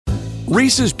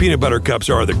Reese's Peanut Butter Cups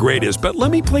are the greatest, but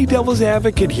let me play devil's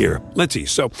advocate here. Let's see.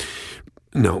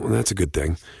 No, that's a good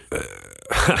thing.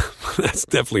 That's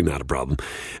definitely not a problem.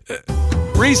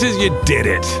 Reese's, you did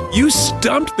it. You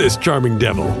stumped this charming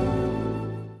devil.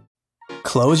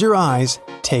 Close your eyes,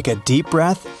 take a deep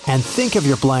breath, and think of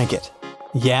your blanket.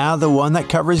 Yeah, the one that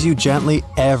covers you gently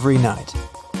every night.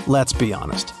 Let's be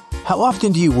honest. How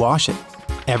often do you wash it?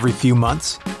 Every few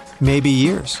months? Maybe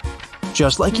years?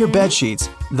 Just like your bed sheets,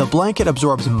 the blanket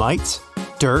absorbs mites,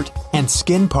 dirt, and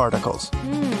skin particles.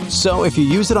 So if you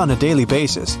use it on a daily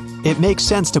basis, it makes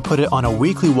sense to put it on a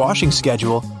weekly washing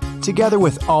schedule together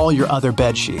with all your other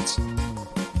bed sheets.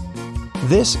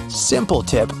 This simple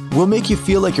tip will make you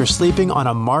feel like you're sleeping on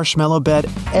a marshmallow bed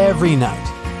every night,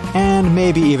 and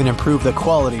maybe even improve the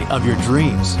quality of your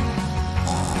dreams.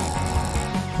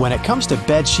 When it comes to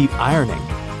bed sheet ironing,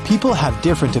 people have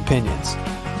different opinions.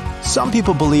 Some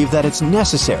people believe that it's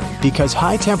necessary because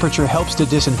high temperature helps to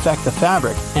disinfect the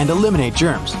fabric and eliminate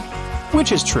germs,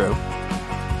 which is true.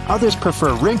 Others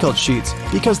prefer wrinkled sheets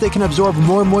because they can absorb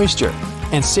more moisture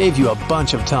and save you a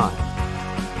bunch of time.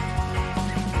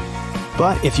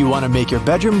 But if you want to make your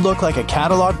bedroom look like a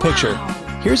catalog picture,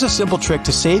 here's a simple trick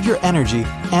to save your energy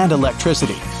and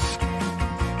electricity.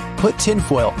 Put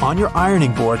tinfoil on your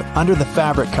ironing board under the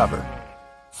fabric cover.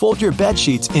 Fold your bed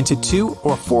sheets into 2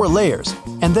 or 4 layers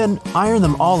and then iron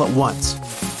them all at once.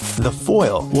 The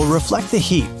foil will reflect the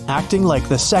heat, acting like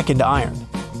the second iron.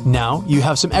 Now you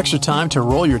have some extra time to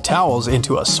roll your towels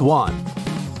into a swan.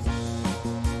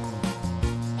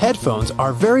 Headphones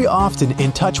are very often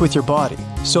in touch with your body,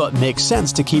 so it makes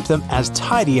sense to keep them as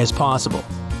tidy as possible.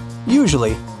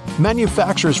 Usually,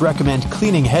 manufacturers recommend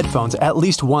cleaning headphones at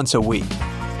least once a week.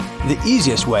 The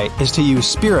easiest way is to use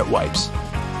spirit wipes.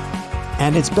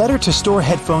 And it's better to store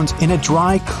headphones in a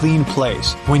dry, clean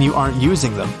place when you aren't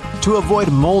using them to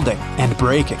avoid molding and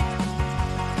breaking.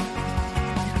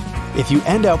 If you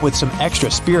end up with some extra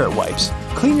spirit wipes,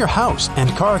 clean your house and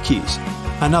car keys,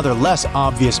 another less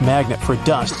obvious magnet for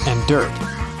dust and dirt.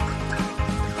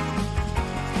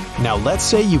 Now let's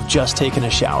say you've just taken a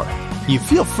shower. You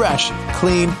feel fresh,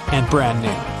 clean, and brand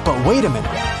new. But wait a minute,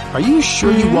 are you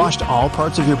sure you washed all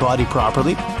parts of your body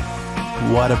properly?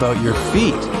 What about your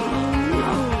feet?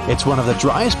 It's one of the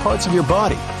driest parts of your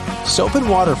body. Soap and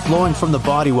water flowing from the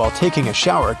body while taking a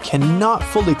shower cannot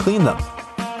fully clean them.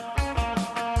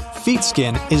 Feet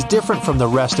skin is different from the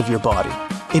rest of your body.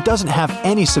 It doesn't have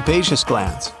any sebaceous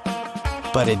glands,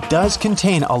 but it does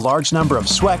contain a large number of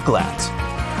sweat glands.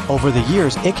 Over the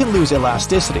years, it can lose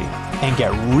elasticity and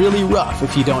get really rough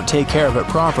if you don't take care of it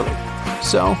properly.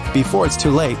 So, before it's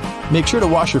too late, make sure to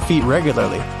wash your feet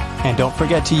regularly, and don't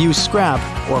forget to use scrap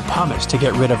or pumice to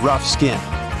get rid of rough skin.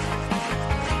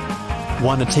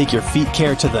 Want to take your feet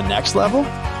care to the next level?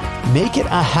 Make it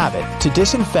a habit to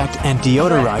disinfect and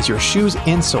deodorize your shoes'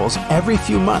 insoles every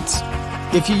few months.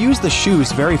 If you use the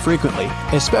shoes very frequently,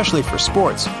 especially for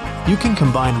sports, you can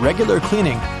combine regular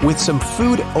cleaning with some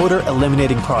food odor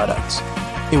eliminating products.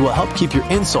 It will help keep your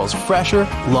insoles fresher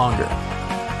longer.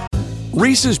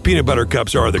 Reese's Peanut Butter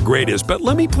Cups are the greatest, but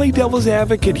let me play devil's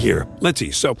advocate here. Let's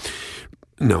see.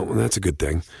 No, that's a good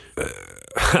thing.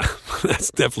 That's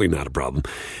definitely not a problem.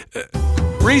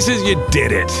 Reese's, you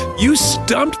did it. You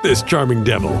stumped this charming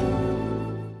devil.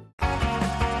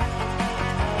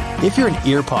 If you're an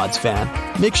EarPods fan,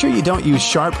 make sure you don't use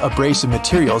sharp, abrasive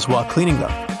materials while cleaning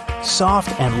them.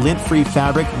 Soft and lint-free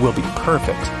fabric will be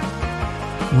perfect.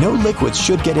 No liquids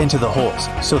should get into the holes,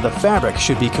 so the fabric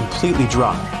should be completely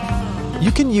dry.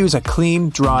 You can use a clean,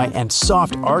 dry, and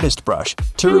soft artist brush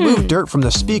to remove dirt from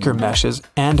the speaker meshes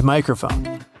and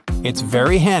microphone. It's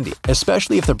very handy,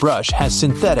 especially if the brush has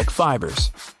synthetic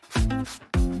fibers.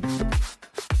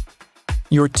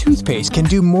 Your toothpaste can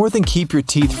do more than keep your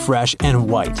teeth fresh and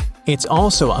white. It's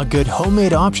also a good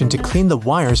homemade option to clean the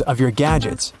wires of your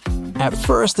gadgets. At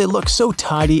first, they look so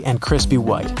tidy and crispy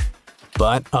white.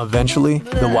 But eventually,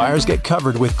 the wires get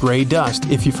covered with gray dust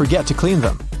if you forget to clean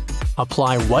them.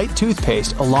 Apply white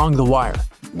toothpaste along the wire.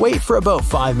 Wait for about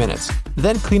 5 minutes,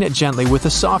 then clean it gently with a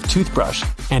soft toothbrush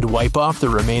and wipe off the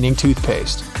remaining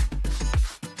toothpaste.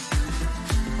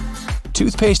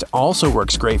 Toothpaste also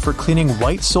works great for cleaning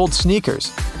white-soled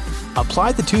sneakers.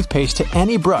 Apply the toothpaste to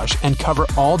any brush and cover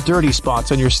all dirty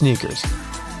spots on your sneakers.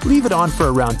 Leave it on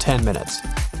for around 10 minutes.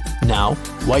 Now,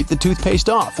 wipe the toothpaste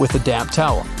off with a damp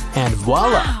towel, and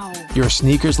voila! Your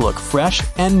sneakers look fresh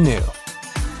and new.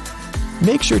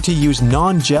 Make sure to use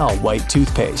non-gel white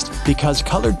toothpaste because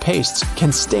colored pastes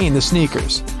can stain the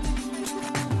sneakers.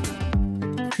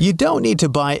 You don't need to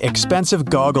buy expensive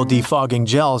goggle defogging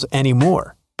gels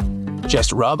anymore.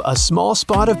 Just rub a small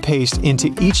spot of paste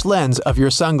into each lens of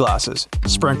your sunglasses,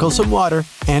 sprinkle some water,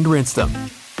 and rinse them.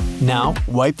 Now,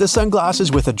 wipe the sunglasses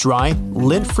with a dry,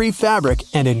 lint-free fabric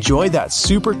and enjoy that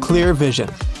super clear vision.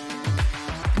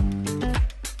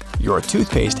 Your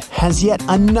toothpaste has yet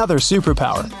another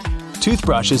superpower.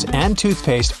 Toothbrushes and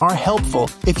toothpaste are helpful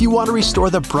if you want to restore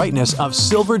the brightness of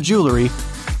silver jewelry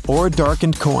or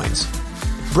darkened coins.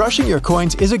 Brushing your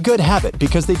coins is a good habit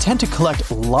because they tend to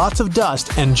collect lots of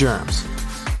dust and germs.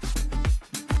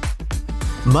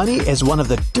 Money is one of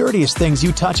the dirtiest things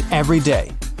you touch every day.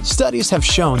 Studies have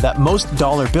shown that most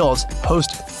dollar bills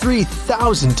host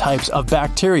 3,000 types of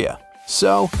bacteria.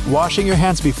 So, washing your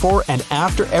hands before and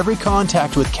after every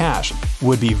contact with cash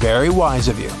would be very wise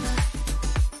of you.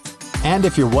 And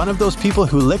if you're one of those people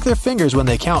who lick their fingers when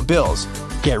they count bills,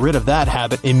 get rid of that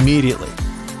habit immediately.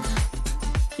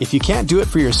 If you can't do it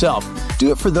for yourself,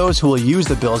 do it for those who will use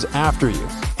the bills after you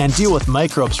and deal with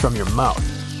microbes from your mouth.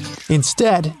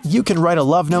 Instead, you can write a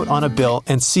love note on a bill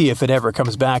and see if it ever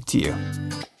comes back to you.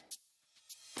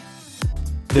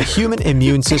 The human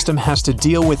immune system has to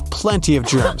deal with plenty of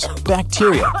germs,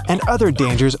 bacteria, and other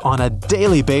dangers on a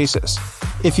daily basis.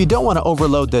 If you don't want to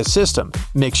overload this system,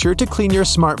 make sure to clean your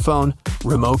smartphone,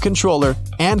 remote controller,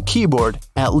 and keyboard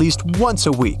at least once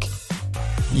a week.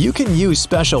 You can use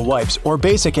special wipes or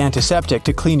basic antiseptic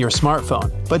to clean your smartphone,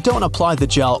 but don't apply the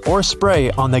gel or spray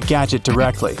on the gadget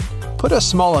directly. Put a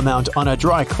small amount on a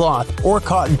dry cloth or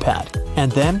cotton pad,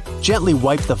 and then gently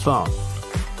wipe the phone.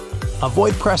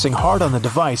 Avoid pressing hard on the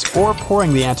device or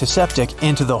pouring the antiseptic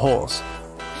into the holes.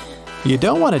 You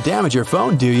don't want to damage your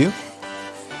phone, do you?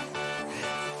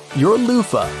 Your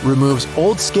loofah removes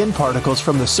old skin particles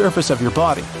from the surface of your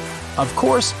body. Of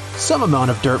course, some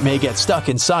amount of dirt may get stuck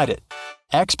inside it.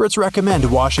 Experts recommend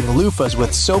washing loofahs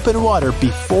with soap and water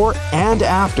before and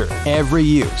after every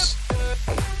use.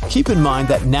 Keep in mind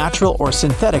that natural or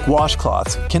synthetic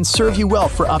washcloths can serve you well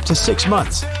for up to 6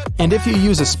 months, and if you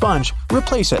use a sponge,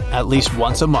 replace it at least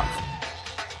once a month.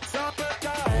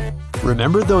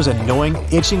 Remember those annoying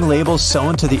itching labels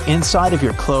sewn to the inside of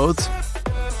your clothes?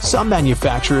 Some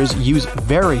manufacturers use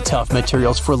very tough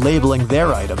materials for labeling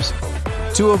their items.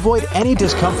 To avoid any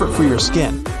discomfort for your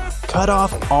skin, cut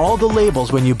off all the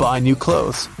labels when you buy new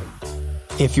clothes.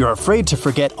 If you're afraid to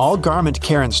forget all garment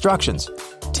care instructions,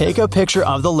 take a picture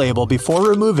of the label before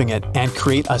removing it and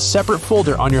create a separate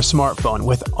folder on your smartphone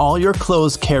with all your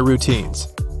clothes care routines.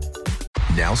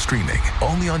 Now streaming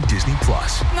only on Disney+.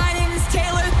 My name is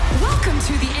Taylor. Welcome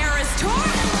to the Eras Tour.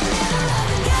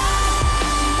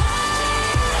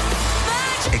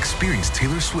 Experience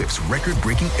Taylor Swift's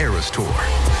record-breaking Eras Tour.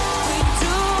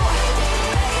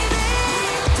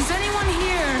 Does anyone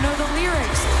here know the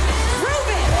lyrics? Prove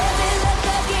it!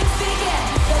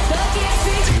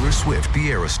 Taylor Swift The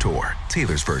Eras Tour,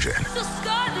 Taylor's version,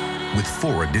 with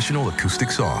 4 additional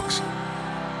acoustic songs.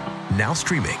 Now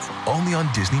streaming only on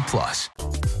Disney+.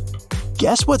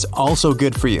 Guess what's also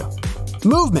good for you?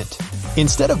 Movement!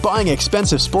 Instead of buying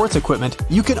expensive sports equipment,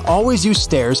 you can always use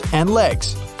stairs and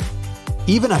legs.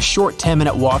 Even a short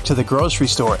 10-minute walk to the grocery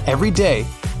store every day,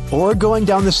 or going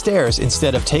down the stairs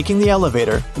instead of taking the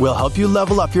elevator, will help you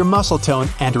level up your muscle tone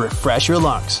and refresh your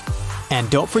lungs. And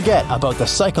don't forget about the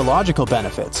psychological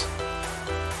benefits.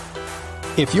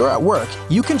 If you're at work,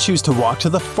 you can choose to walk to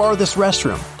the farthest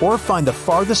restroom or find the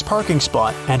farthest parking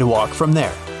spot and walk from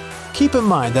there. Keep in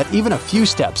mind that even a few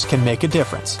steps can make a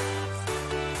difference.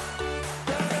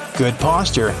 Good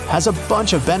posture has a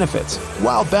bunch of benefits,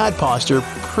 while bad posture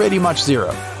pretty much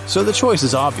zero, so the choice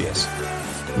is obvious.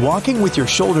 Walking with your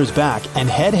shoulders back and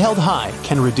head held high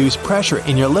can reduce pressure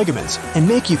in your ligaments and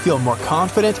make you feel more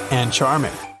confident and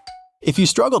charming. If you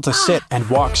struggle to sit and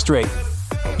walk straight,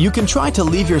 you can try to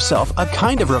leave yourself a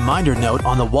kind of reminder note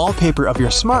on the wallpaper of your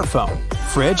smartphone,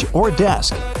 fridge, or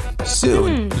desk.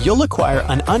 Soon, you'll acquire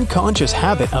an unconscious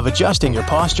habit of adjusting your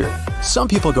posture. Some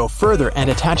people go further and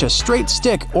attach a straight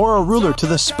stick or a ruler to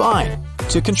the spine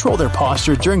to control their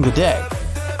posture during the day.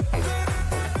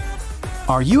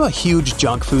 Are you a huge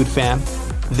junk food fan?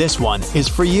 This one is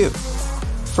for you.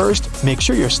 First, make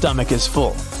sure your stomach is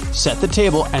full. Set the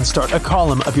table and start a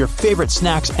column of your favorite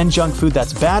snacks and junk food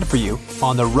that's bad for you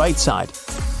on the right side.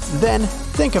 Then,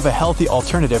 think of a healthy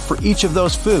alternative for each of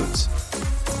those foods.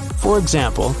 For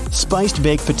example, spiced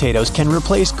baked potatoes can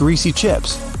replace greasy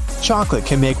chips. Chocolate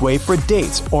can make way for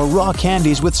dates or raw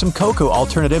candies with some cocoa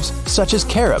alternatives such as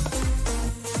carob.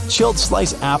 Chilled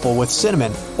sliced apple with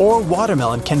cinnamon or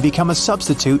watermelon can become a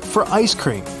substitute for ice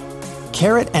cream.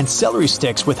 Carrot and celery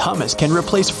sticks with hummus can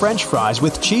replace French fries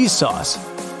with cheese sauce.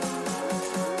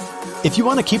 If you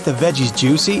want to keep the veggies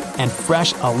juicy and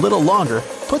fresh a little longer,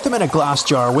 put them in a glass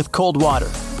jar with cold water.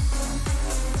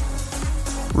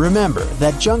 Remember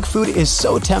that junk food is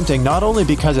so tempting not only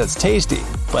because it's tasty,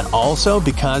 but also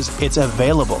because it's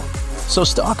available. So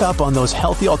stock up on those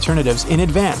healthy alternatives in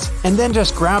advance and then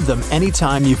just grab them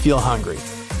anytime you feel hungry.